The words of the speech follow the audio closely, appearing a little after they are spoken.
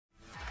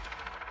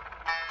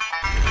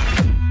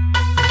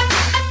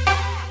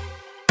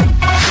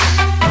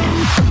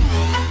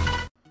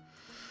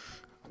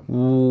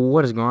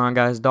What is going on,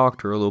 guys?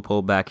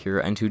 DrLoopHole back here,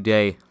 and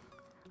today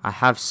I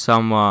have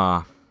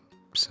some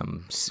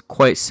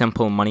quite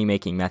simple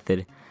money-making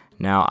method.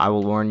 Now, I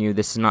will warn you,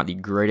 this is not the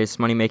greatest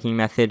money-making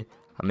method.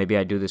 Maybe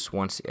I do this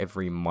once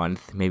every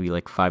month, maybe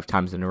like 5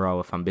 times in a row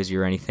if I'm busy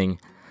or anything.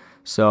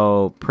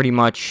 So, pretty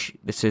much,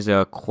 this is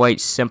a quite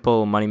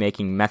simple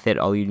money-making method.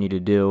 All you need to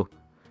do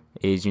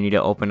is you need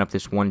to open up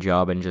this one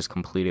job and just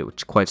complete it, which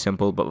is quite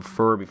simple. But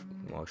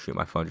well, shoot,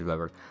 my phone just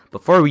vibrated.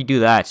 Before we do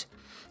that,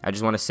 I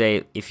just want to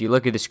say, if you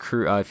look at this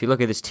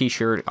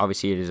T-shirt,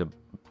 obviously it is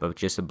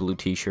just a blue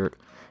T-shirt.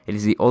 It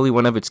is the only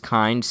one of its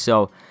kind.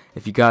 So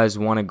if you guys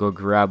want to go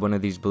grab one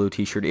of these blue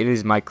T-shirts, it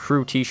is my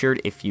crew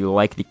T-shirt. If you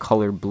like the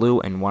color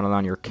blue and want it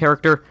on your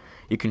character,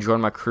 you can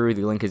join my crew.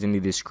 The link is in the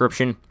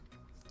description.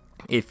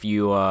 If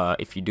you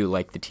do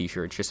like the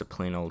T-shirt, it's just a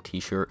plain old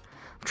T-shirt.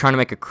 I'm trying to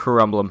make a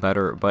crew emblem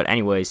better, but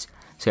anyways.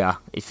 So yeah,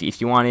 if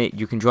you want it,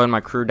 you can join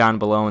my crew down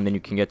below, and then you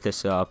can get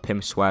this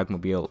Pimp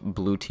Swagmobile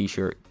blue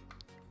T-shirt.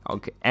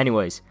 Okay,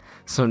 anyways,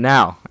 so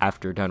now,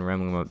 after done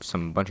rambling about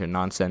some bunch of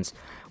nonsense,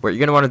 what you're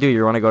going to want to do,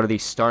 you're going to go to the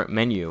start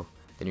menu,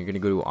 then you're going to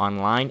go to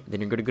online, then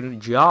you're going to go to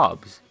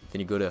jobs, then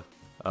you go to,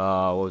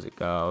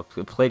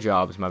 play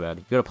jobs, my bad.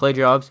 You go to play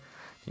jobs,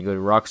 then you go to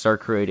Rockstar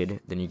Created,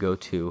 then you go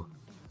to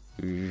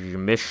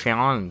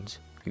missions,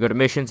 you go to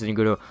missions, then you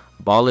go to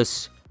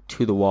Ballis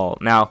to the Wall.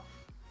 Now,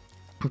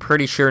 I'm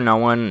pretty sure no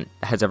one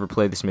has ever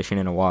played this mission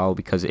in a while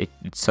because it's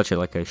such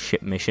a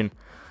shit mission,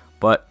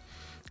 but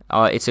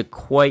it's a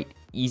quite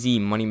easy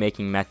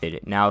money-making method.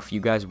 Now, if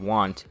you guys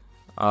want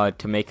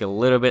to make a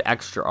little bit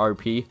extra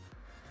RP,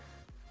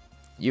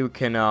 you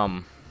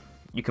can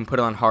put it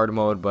on hard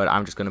mode, but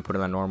I'm just gonna put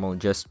it on normal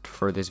just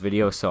for this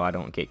video so I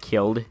don't get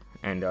killed,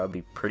 and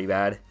be pretty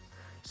bad.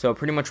 So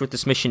pretty much what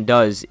this mission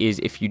does is,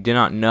 if you did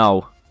not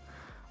know,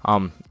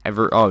 oh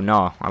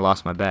no, I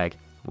lost my bag.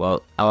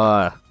 Well,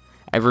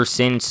 ever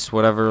since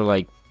whatever,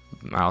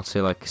 I'll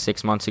say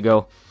 6 months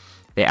ago,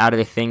 they added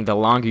a thing: the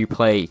longer you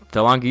play,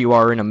 the longer you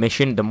are in a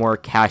mission, the more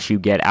cash you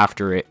get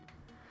after it.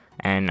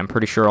 And I'm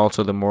pretty sure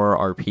also the more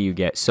RP you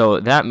get. So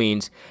that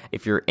means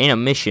if you're in a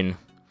mission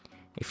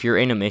and if you're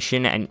in a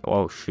mission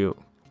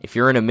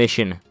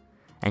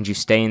and you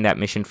stay in that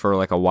mission for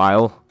a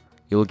while,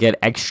 you'll get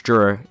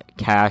extra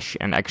cash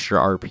and extra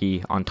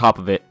RP on top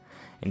of it,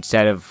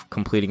 instead of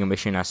completing a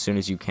mission as soon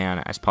as you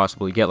can as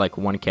possible. You get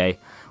 1K,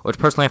 which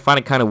personally I find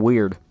it kind of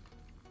weird,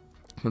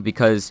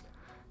 because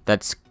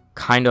it's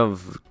kind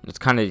of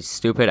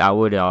stupid.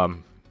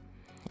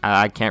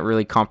 I can't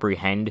really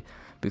comprehend,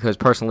 because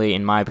personally,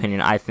 in my opinion,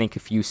 I think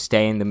if you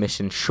stay in the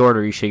mission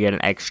shorter, you should get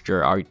an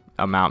extra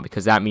amount,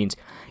 because that means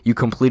you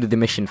completed the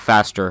mission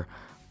faster.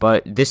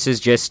 But this is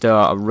just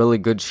a really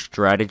good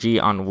strategy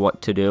on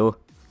what to do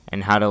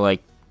and how to,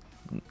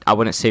 I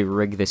wouldn't say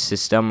rig the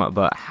system,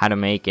 but how to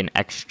make an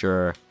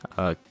extra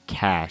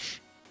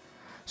cash.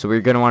 So what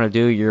you're going to want to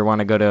do, you want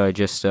to go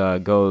to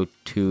go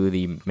to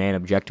the main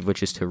objective,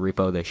 which is to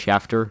repo the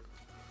shafter.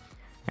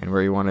 And what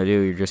you want to do,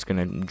 you're just going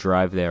to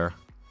drive there.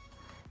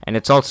 And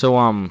it's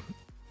also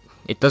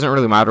it doesn't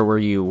really matter where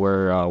you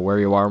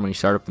are when you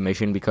start up the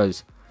mission,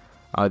 because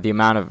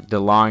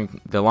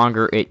the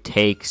longer it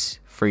takes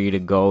for you to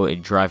go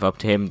and drive up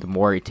to him, the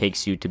more it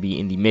takes you to be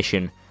in the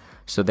mission.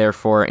 So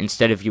therefore,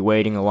 instead of you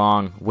waiting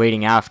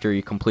after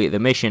you complete the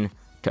mission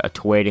to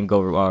wait and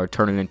go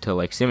turn it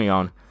into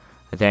Simeon,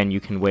 then you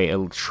can wait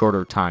a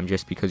shorter time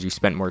just because you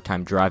spent more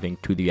time driving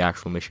to the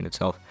actual mission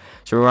itself.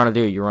 So what you want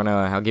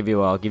to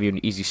do, I'll give you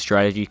an easy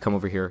strategy. Come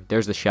over here.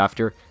 There's the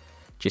shafter.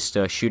 Just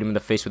shoot him in the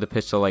face with a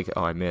pistol.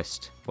 Oh, I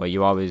missed. Well, I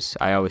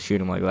always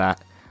shoot him like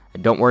that.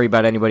 And don't worry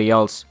about anybody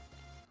else.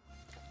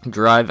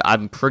 Drive.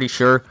 I'm pretty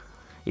sure,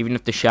 even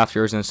if the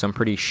shafter is in some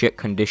pretty shit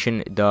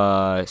condition,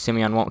 the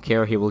Simeon won't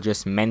care. He will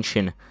just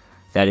mention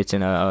that it's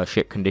in a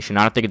shit condition.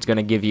 I don't think it's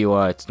gonna give you.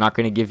 It's not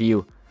gonna give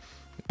you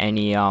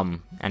any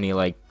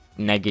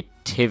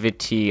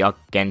negativity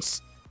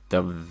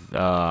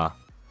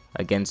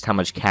against how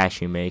much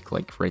cash you make.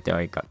 Right there,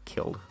 I got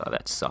killed. Oh,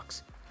 that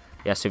sucks.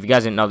 Yeah, so if you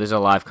guys didn't know, there's a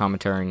live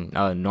commentary.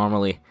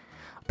 Normally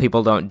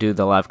people don't do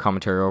the live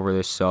commentary over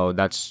this, so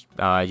that's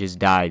I just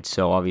died,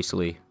 so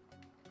obviously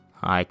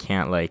I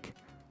can't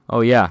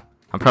oh yeah,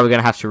 I'm probably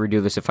gonna have to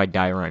redo this if I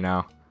die right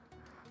now.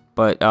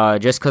 But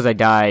just because I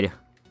died,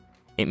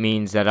 it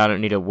means that I don't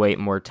need to wait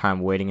more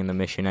time waiting in the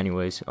mission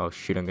anyways. Oh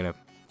shoot,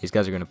 these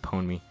guys are gonna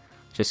pwn me.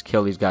 Just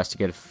kill these guys to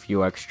get a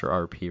few extra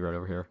RP right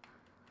over here.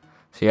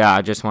 So yeah,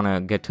 I just want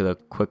to get to the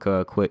quick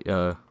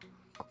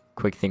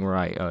thing where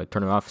I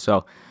turn it off. So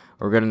what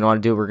we're gonna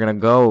want to do, we're gonna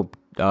go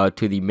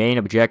to the main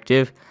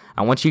objective,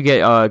 and once you get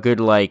a good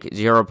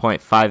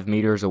 0.5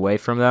 meters away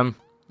from them,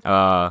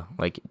 to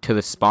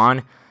the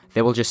spawn,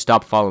 they will just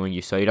stop following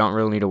you. So you don't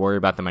really need to worry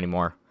about them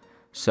anymore.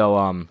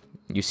 So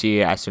you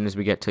see, as soon as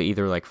we get to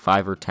either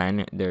 5 or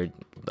 10, the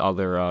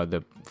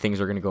things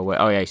are gonna go away.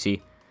 Oh yeah, you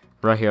see.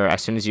 Right here,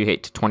 as soon as you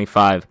hit to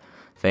 25,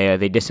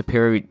 they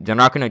disappear. They're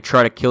not gonna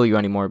try to kill you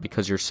anymore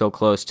because you're so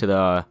close to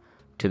the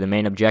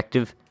main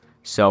objective.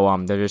 So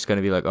they're just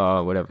gonna be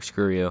oh, whatever,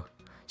 screw you.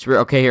 So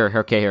okay,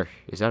 here.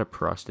 Is that a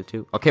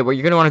prostitute? Okay, what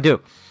you're gonna want to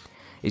do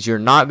is you're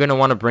not going to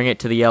want to bring it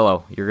to the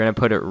yellow. You're going to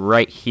put it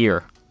right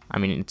here. I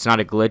mean, it's not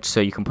a glitch, so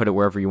you can put it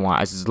wherever you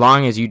want, as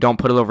long as you don't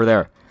put it over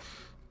there.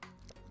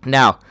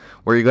 Now,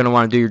 what you're going to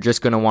want to do, you're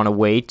just going to want to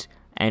wait,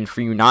 and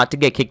for you not to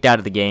get kicked out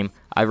of the game,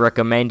 I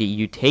recommend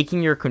you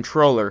taking your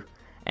controller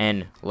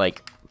and,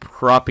 like,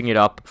 propping it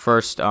up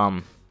first,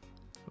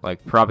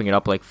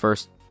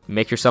 first,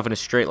 make yourself in a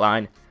straight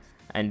line,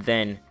 and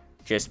then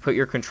just put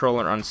your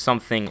controller on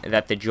something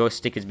that the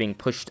joystick is being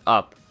pushed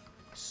up,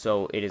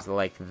 so it is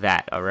like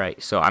that.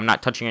 Alright, so I'm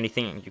not touching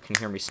anything. You can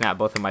hear me snap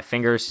both of my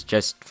fingers,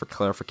 just for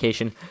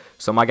clarification.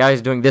 So my guy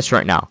is doing this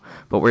right now,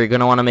 but what you're going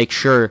to want to make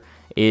sure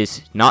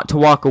is not to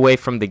walk away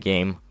from the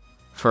game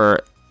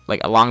for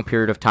like a long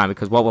period of time,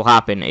 because what will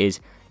happen is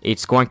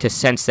it's going to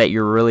sense that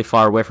you're really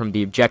far away from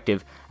the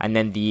objective, and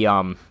then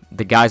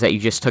the guys that you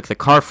just took the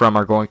car from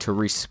are going to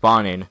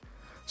respawn in.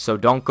 So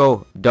don't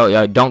go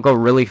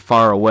really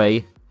far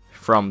away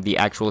from the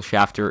actual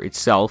shafter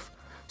itself.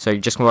 So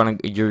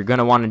you're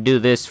gonna want to do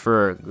this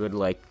for a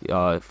good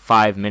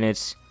 5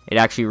 minutes. It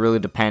actually really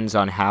depends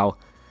on how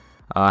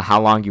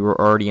long you were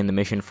already in the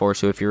mission for.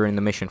 So if you're in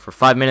the mission for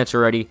 5 minutes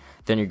already,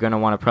 then you're gonna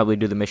want to probably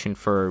do the mission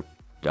for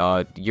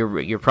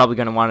you're probably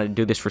gonna want to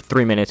do this for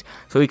 3 minutes.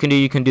 So you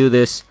can do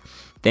this.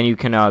 Then you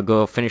can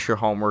go finish your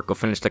homework, go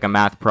finish like a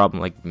math problem,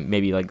 like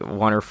maybe like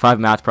 1 or 5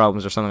 math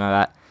problems or something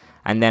like that.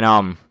 And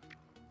then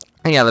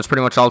yeah, that's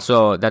pretty much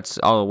that's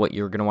all what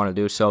you're gonna want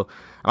to do. So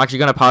I'm actually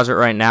gonna pause it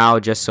right now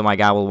just so my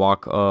guy will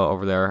walk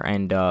over there.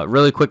 And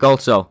really quick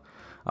also,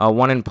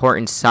 one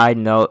important side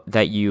note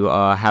that you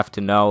have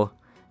to know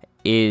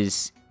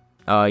is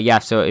yeah,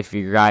 so if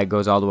your guy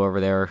goes all the way over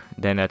there,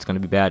 then that's gonna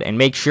be bad. And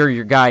make sure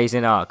your guy is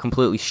in a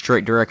completely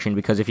straight direction,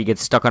 because if he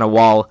gets stuck on a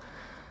wall,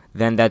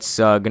 then that's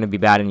gonna be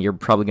bad, and you're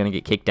probably gonna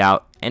get kicked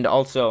out. And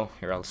also,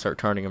 here, I'll start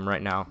turning him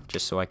right now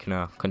just so I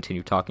can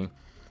continue talking.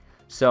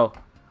 So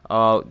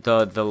one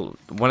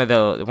of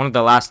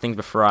the last things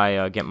before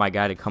I get my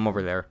guy to come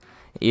over there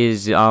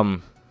is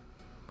shoot,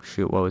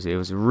 what was it? It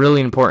was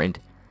really important.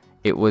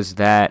 It was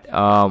that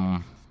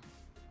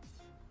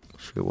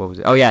shoot, what was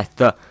it? Oh yeah,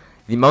 the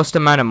most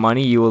amount of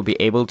money you will be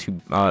able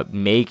to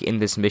make in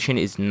this mission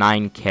is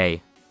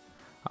 9K.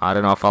 I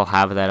don't know if I'll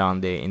have that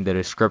in the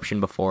description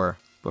before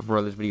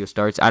this video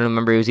starts. I don't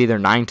remember. It was either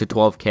 9 to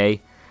 12K,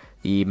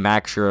 the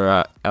max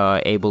you're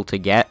able to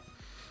get,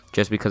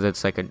 just because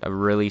it's like a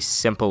really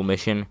simple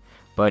mission.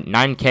 But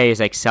 9K is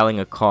like selling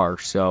a car.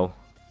 So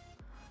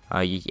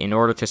in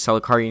order to sell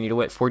a car, you need to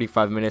wait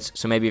 45 minutes.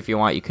 So maybe if you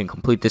want, you can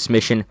complete this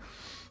mission,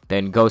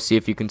 then go see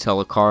if you can sell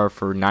a car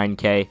for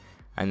 9K.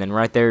 And then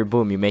right there,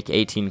 boom, you make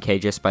 18K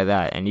just by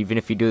that. And even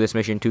if you do this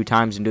mission 2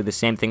 times and do the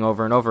same thing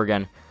over and over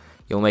again,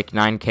 you'll make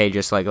 9K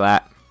just like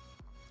that.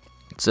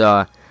 It's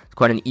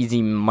quite an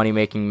easy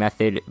money-making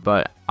method,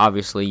 but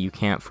obviously you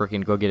can't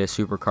freaking go get a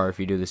supercar if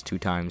you do this 2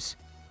 times.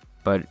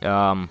 But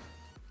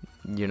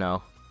you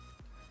know,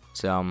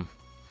 it's not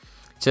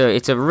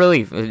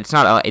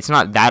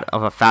that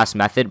of a fast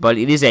method, but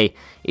it is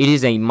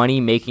a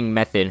money-making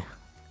method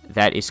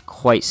that is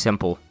quite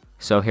simple.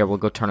 So here, we'll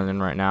go turn it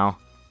in right now.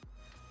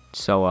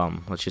 So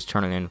let's just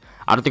turn it in.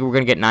 I don't think we're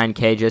gonna get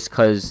 9K just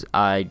because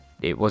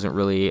it wasn't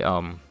really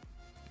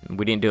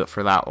we didn't do it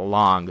for that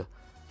long.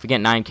 If we get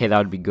 9K, that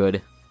would be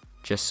good.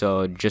 Just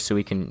so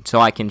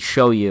I can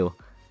show you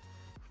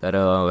that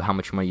how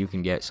much money you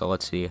can get. So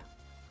let's see.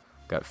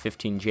 Got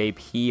 15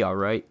 JP. All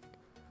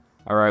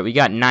right, we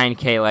got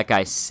 9K, like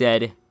I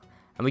said,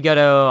 and we got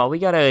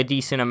a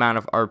decent amount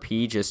of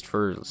RP just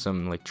for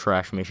some like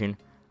trash mission,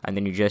 and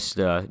then you just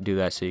do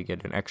that so you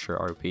get an extra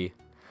RP.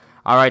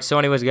 All right. So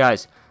anyways,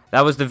 guys,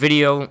 that was the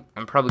video.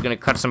 I'm probably gonna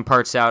cut some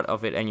parts out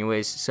of it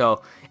anyways.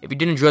 So if you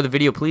did enjoy the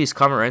video, please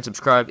comment and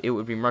subscribe. It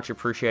would be much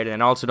appreciated.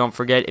 And also, don't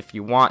forget, if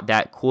you want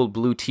that cool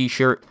blue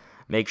t-shirt,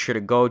 make sure to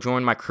go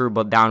join my crew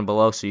down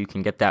below so you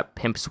can get that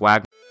pimp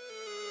swag.